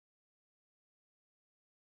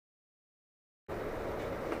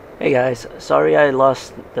Hey guys, sorry I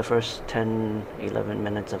lost the first 10-11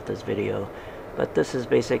 minutes of this video, but this is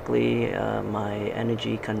basically my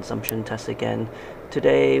energy consumption test again.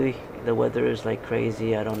 Today the weather is like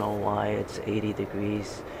crazy. I don't know why. It's 80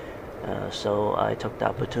 degrees, so I took the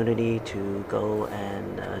opportunity to go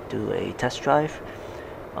and do a test drive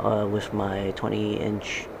with my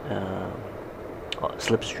 20-inch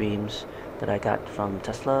Slipstreams that I got from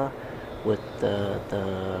Tesla with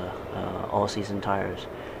the all-season tires.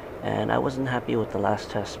 And I wasn't happy with the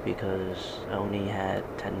last test because I only had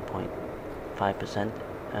 10.5%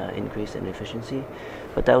 increase in efficiency,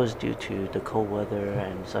 but that was due to the cold weather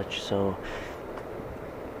and such. So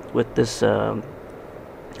with this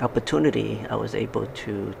opportunity, I was able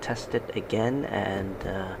to test it again, and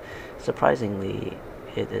surprisingly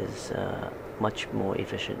it is much more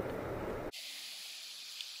efficient.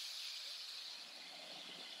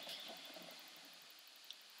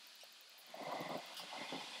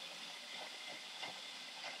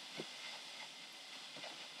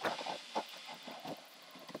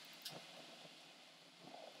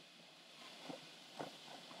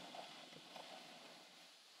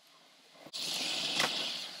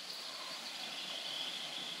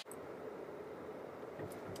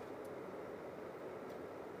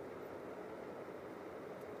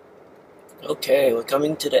 Okay, we're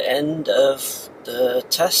coming to the end of the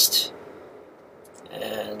test,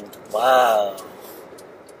 and wow,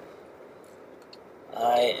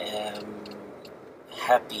 I am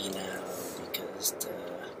happy now because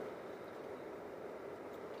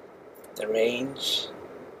the range,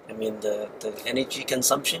 the energy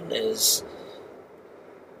consumption is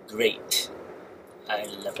great. I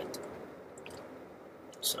love it.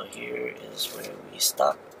 So here is where we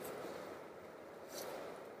stop.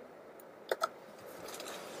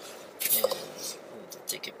 And I'm going to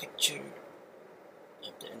take a picture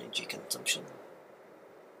of the energy consumption.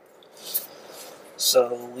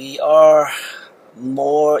 So we are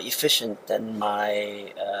more efficient than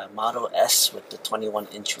my Model S with the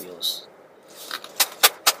 21-inch wheels.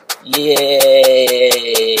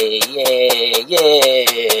 Yay! Yay!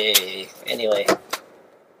 Yay! Anyway,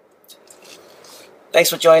 thanks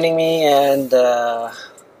for joining me, and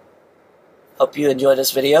hope you enjoy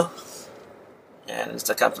this video. And it's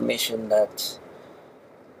a confirmation that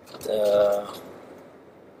the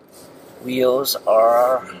wheels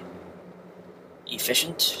are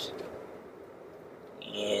efficient,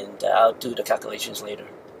 and I'll do the calculations later.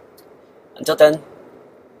 Until then,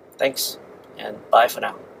 thanks and bye for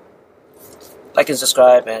now. Like and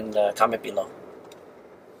subscribe and comment below.